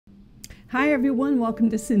Hi everyone, welcome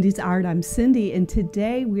to Cindy's Art. I'm Cindy, and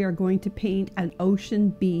today we are going to paint an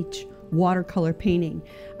ocean beach watercolor painting.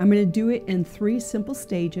 I'm going to do it in 3 simple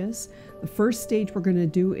stages. The first stage we're going to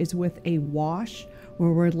do is with a wash,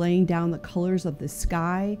 where we're laying down the colors of the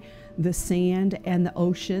sky, the sand, and the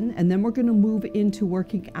ocean. And then we're going to move into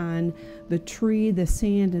working on the tree, the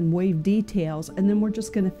sand, and wave details. And then we're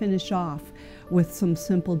just going to finish off with some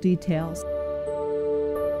simple details.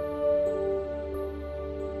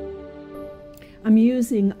 I'm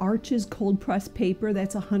using Arches cold pressed paper.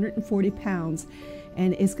 That's 140 pounds,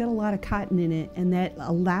 and it's got a lot of cotton in it, and that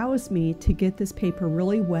allows me to get this paper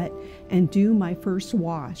really wet and do my first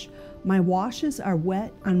wash. My washes are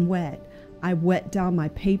wet on wet. I wet down my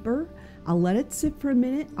paper, I'll let it sit for a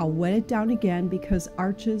minute, I'll wet it down again because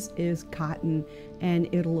Arches is cotton and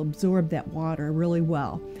it'll absorb that water really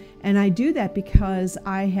well. And I do that because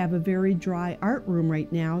I have a very dry art room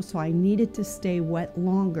right now, so I need it to stay wet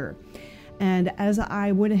longer. And as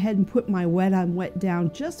I went ahead and put my wet on wet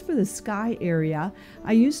down just for the sky area,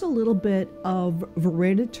 I used a little bit of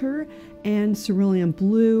Reproduction and cerulean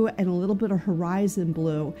blue and a little bit of horizon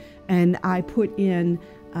blue. And I put in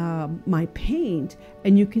my paint,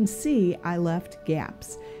 and you can see I left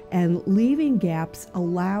gaps. And leaving gaps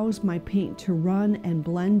allows my paint to run and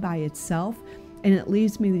blend by itself, and it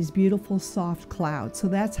leaves me these beautiful soft clouds. So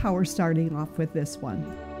that's how we're starting off with this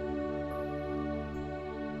one.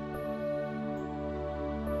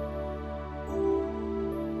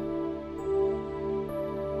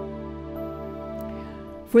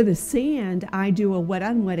 For the sand, I do a wet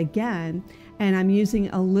on wet again, and I'm using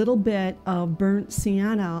a little bit of burnt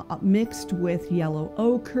sienna mixed with yellow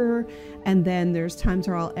ochre, and then there's times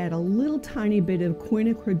where I'll add a little tiny bit of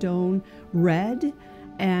quinacridone red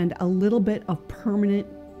and a little bit of permanent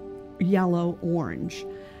yellow orange.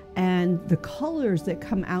 And the colors that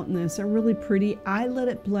come out in this are really pretty. I let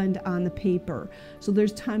it blend on the paper. So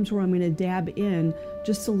there's times where I'm going to dab in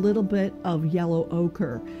just a little bit of yellow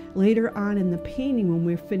ochre. Later on in the painting, when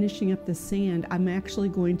we're finishing up the sand, I'm actually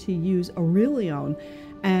going to use Aurelion,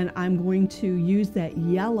 and I'm going to use that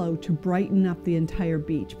yellow to brighten up the entire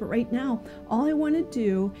beach. But right now, all I want to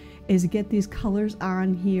do is get these colors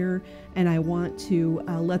on here, and I want to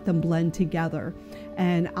let them blend together.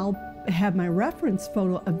 And I'll have my reference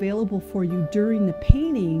photo available for you during the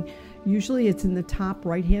painting. Usually it's in the top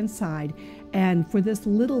right hand side, and for this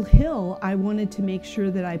little hill I wanted to make sure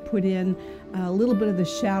that I put in a little bit of the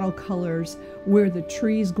shadow colors where the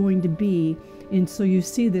tree is going to be, and so you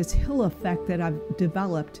see this hill effect that I've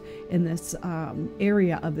developed in this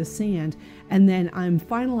area of the sand. And then I'm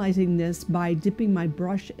finalizing this by dipping my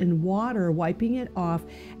brush in water, wiping it off,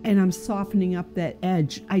 and I'm softening up that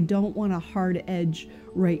edge. I don't want a hard edge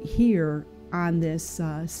right here on this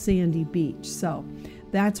sandy beach. So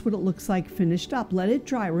that's what it looks like finished up. Let it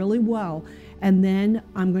dry really well, and then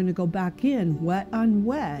I'm going to go back in wet on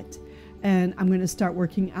wet, and I'm going to start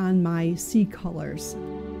working on my sea colors.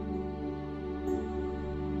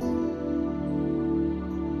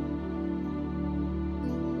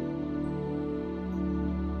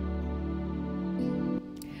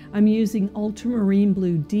 I'm using ultramarine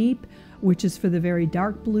blue deep, which is for the very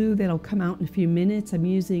dark blue that'll come out in a few minutes. I'm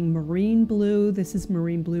using marine blue. This is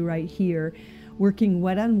marine blue right here. Working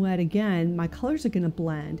wet on wet again, my colors are going to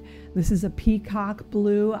blend. This is a peacock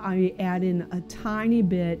blue. I add in a tiny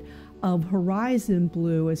bit of horizon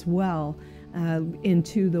blue as well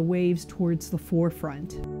into the waves towards the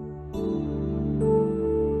forefront.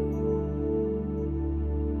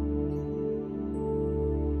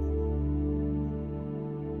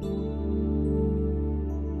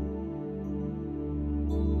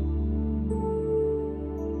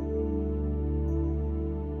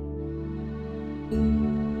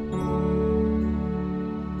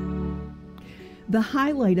 The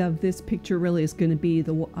highlight of this picture really is going to be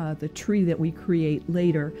the tree that we create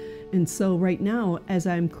later. And so right now, as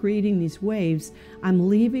I'm creating these waves, I'm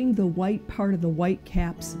leaving the white part of the white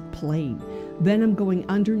caps plain. Then I'm going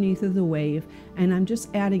underneath of the wave, and I'm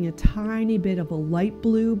just adding a tiny bit of a light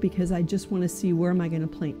blue because I just want to see where am I going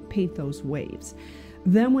to paint those waves.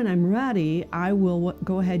 Then when I'm ready, I will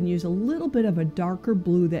go ahead and use a little bit of a darker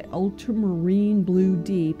blue, that ultramarine blue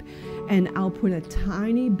deep, and I'll put a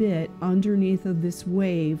tiny bit underneath of this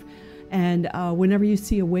wave. And whenever you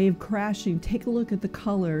see a wave crashing, take a look at the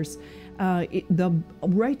colors. The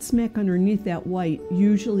right smack underneath that white,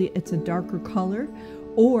 usually it's a darker color,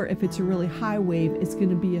 or if it's a really high wave, it's going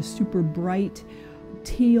to be a super bright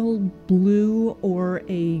teal blue or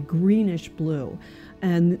a greenish blue.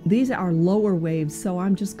 And these are lower waves, so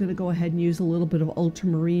I'm just going to go ahead and use a little bit of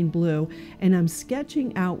ultramarine blue, and I'm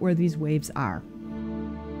sketching out where these waves are.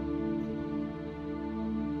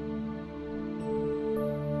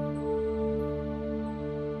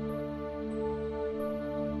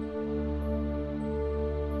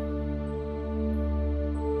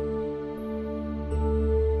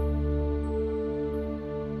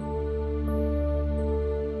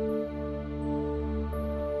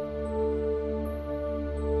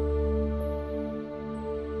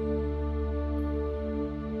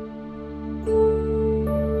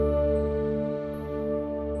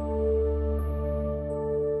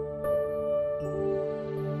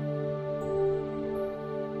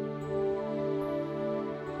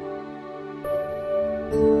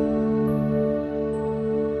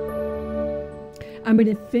 I'm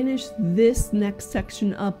going to finish this next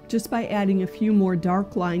section up just by adding a few more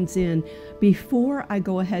dark lines in before I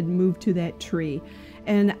go ahead and move to that tree.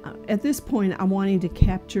 And at this point, I'm wanting to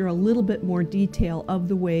capture a little bit more detail of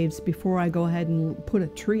the waves before I go ahead and put a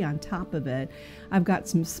tree on top of it. I've got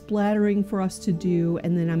some splattering for us to do,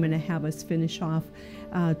 and then I'm going to have us finish off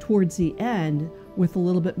towards the end with a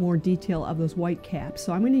little bit more detail of those white caps.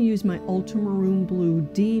 So I'm going to use my ultramarine blue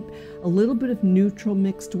deep, a little bit of neutral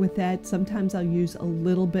mixed with that. Sometimes I'll use a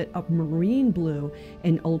little bit of marine blue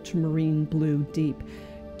and ultramarine blue deep.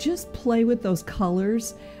 Just play with those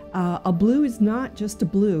colors. A blue is not just a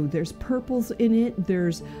blue. There's purples in it.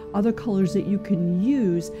 There's other colors that you can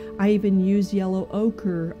use. I even use yellow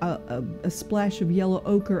ochre, a splash of yellow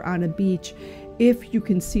ochre on a beach if you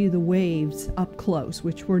can see the waves up close,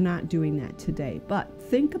 which we're not doing that today. But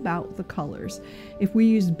think about the colors. If we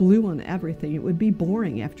used blue on everything, it would be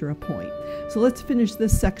boring after a point. So let's finish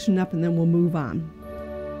this section up and then we'll move on.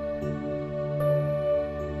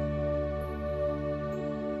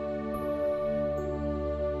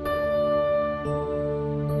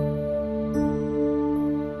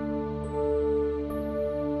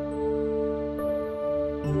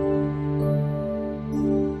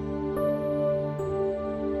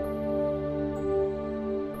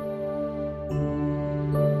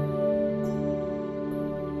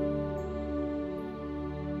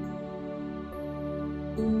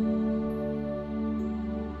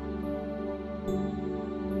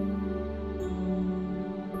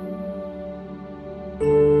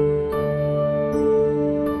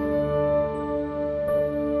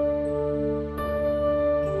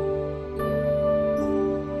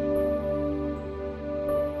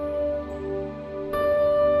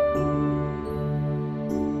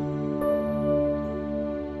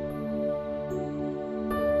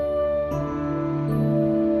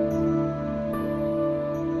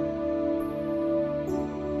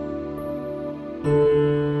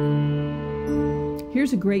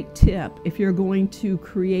 Here's a great tip if you're going to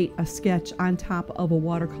create a sketch on top of a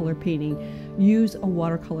watercolor painting. Use a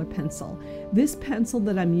watercolor pencil. This pencil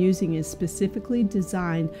that I'm using is specifically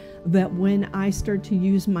designed that when I start to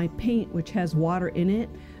use my paint, which has water in it,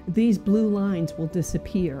 these blue lines will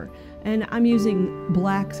disappear. And I'm using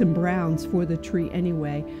blacks and browns for the tree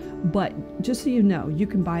anyway, but just so you know, you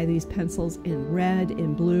can buy these pencils in red,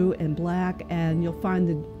 in blue, and black, and you'll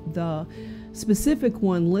find the specific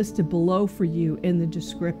one listed below for you in the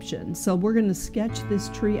description. So we're going to sketch this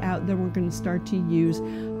tree out, then we're going to start to use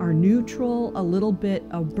our neutral, a little bit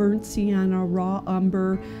of burnt sienna, raw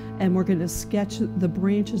umber, and we're going to sketch the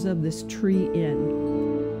branches of this tree in.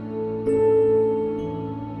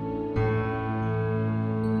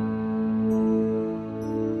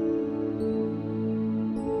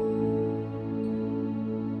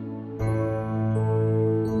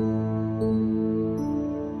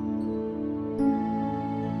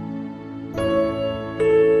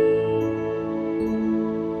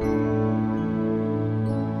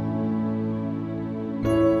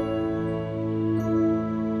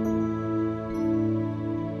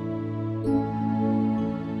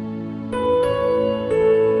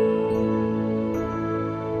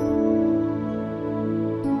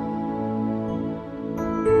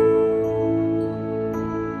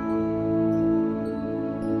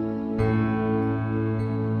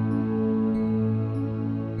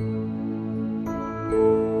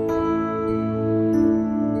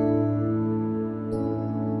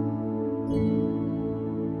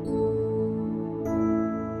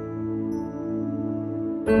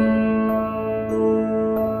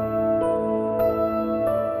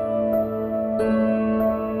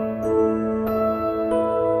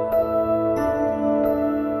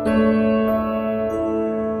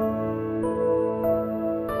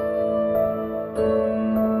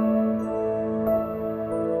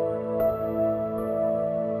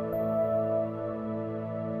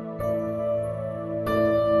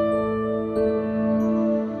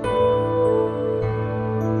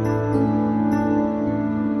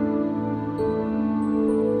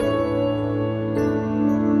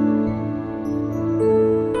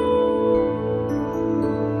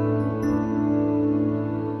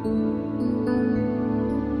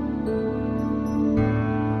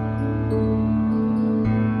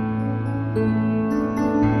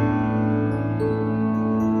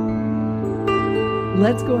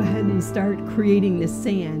 Let's go ahead and start creating the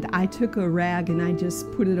sand. I took a rag and I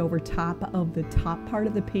just put it over top of the top part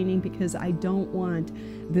of the painting because I don't want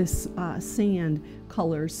this sand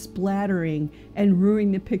color splattering and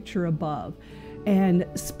ruining the picture above. And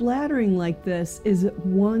splattering like this is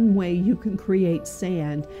one way you can create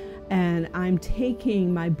sand. and I'm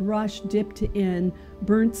taking my brush dipped in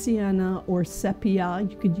burnt sienna or sepia.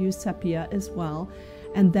 You could use sepia as well.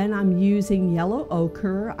 And then I'm using yellow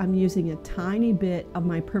ochre. I'm using a tiny bit of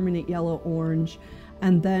my permanent yellow orange.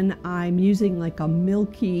 And then I'm using like a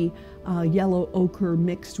milky yellow ochre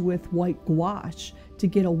mixed with white gouache to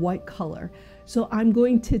get a white color. So I'm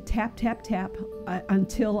going to tap, tap, tap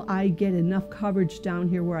until I get enough coverage down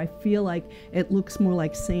here where I feel like it looks more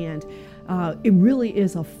like sand. It really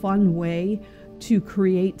is a fun way to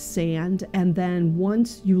create sand. And then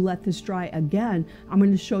once you let this dry again, I'm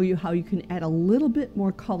going to show you how you can add a little bit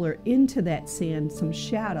more color into that sand, some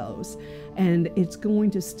shadows, and it's going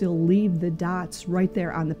to still leave the dots right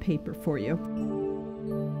there on the paper for you.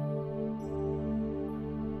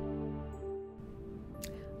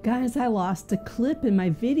 Guys, I lost a clip in my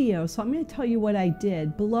video, so I'm going to tell you what I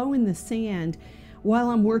did. Below in the sand, while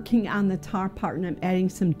I'm working on the top part and I'm adding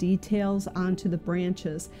some details onto the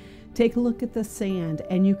branches, take a look at the sand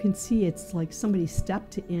and you can see it's like somebody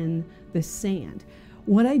stepped in the sand.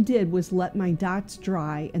 What I did was let my dots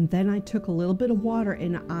dry, and then I took a little bit of water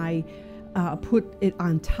and I put it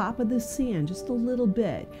on top of the sand just a little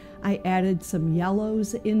bit. I added some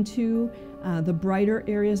yellows into the brighter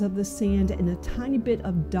areas of the sand and a tiny bit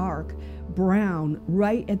of dark brown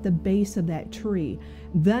right at the base of that tree.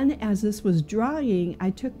 Then as this was drying,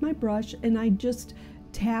 I took my brush and I just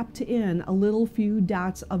tapped in a little few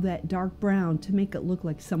dots of that dark brown to make it look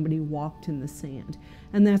like somebody walked in the sand.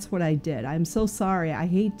 And that's what I did. I'm so sorry. I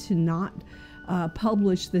hate to not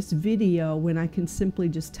publish this video when I can simply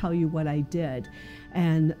just tell you what I did.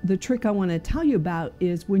 And the trick I want to tell you about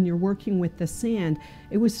is when you're working with the sand,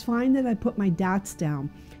 it was fine that I put my dots down.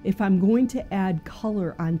 If I'm going to add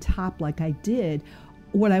color on top like I did,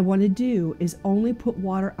 what I want to do is only put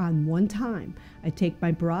water on one time. I take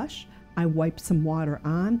my brush, I wipe some water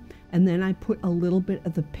on, and then I put a little bit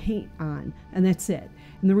of the paint on, and that's it.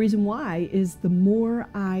 And the reason why is the more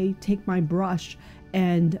I take my brush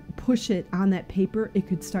and push it on that paper, it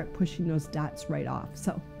could start pushing those dots right off.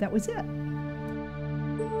 So that was it.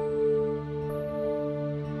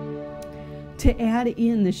 To add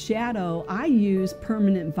in the shadow, I use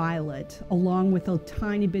permanent violet along with a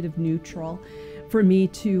tiny bit of neutral for me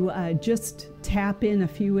to just tap in a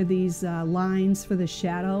few of these lines for the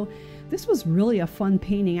shadow. This was really a fun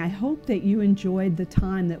painting. I hope that you enjoyed the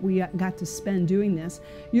time that we got to spend doing this.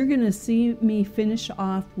 You're going to see me finish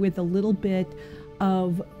off with a little bit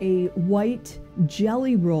of a white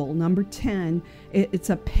jelly roll, number 10.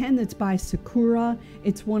 It's a pen that's by Sakura.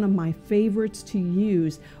 It's one of my favorites to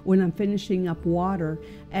use when I'm finishing up water.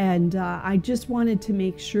 And I just wanted to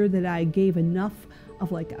make sure that I gave enough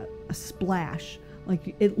of like a splash.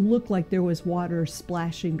 Like it looked like there was water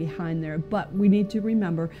splashing behind there. But we need to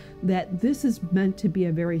remember that this is meant to be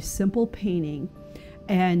a very simple painting.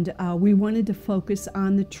 And we wanted to focus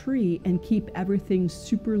on the tree and keep everything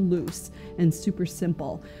super loose and super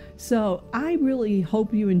simple. So I really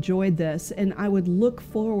hope you enjoyed this, and I would look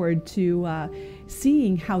forward to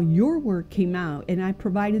seeing how your work came out. And I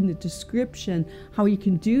provided in the description how you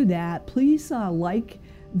can do that. Please like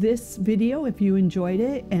this video if you enjoyed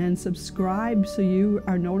it, and subscribe so you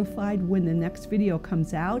are notified when the next video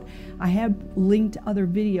comes out. I have linked other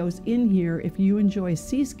videos in here if you enjoy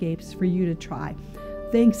seascapes for you to try.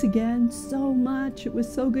 Thanks again so much. It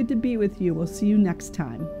was so good to be with you. We'll see you next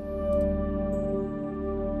time.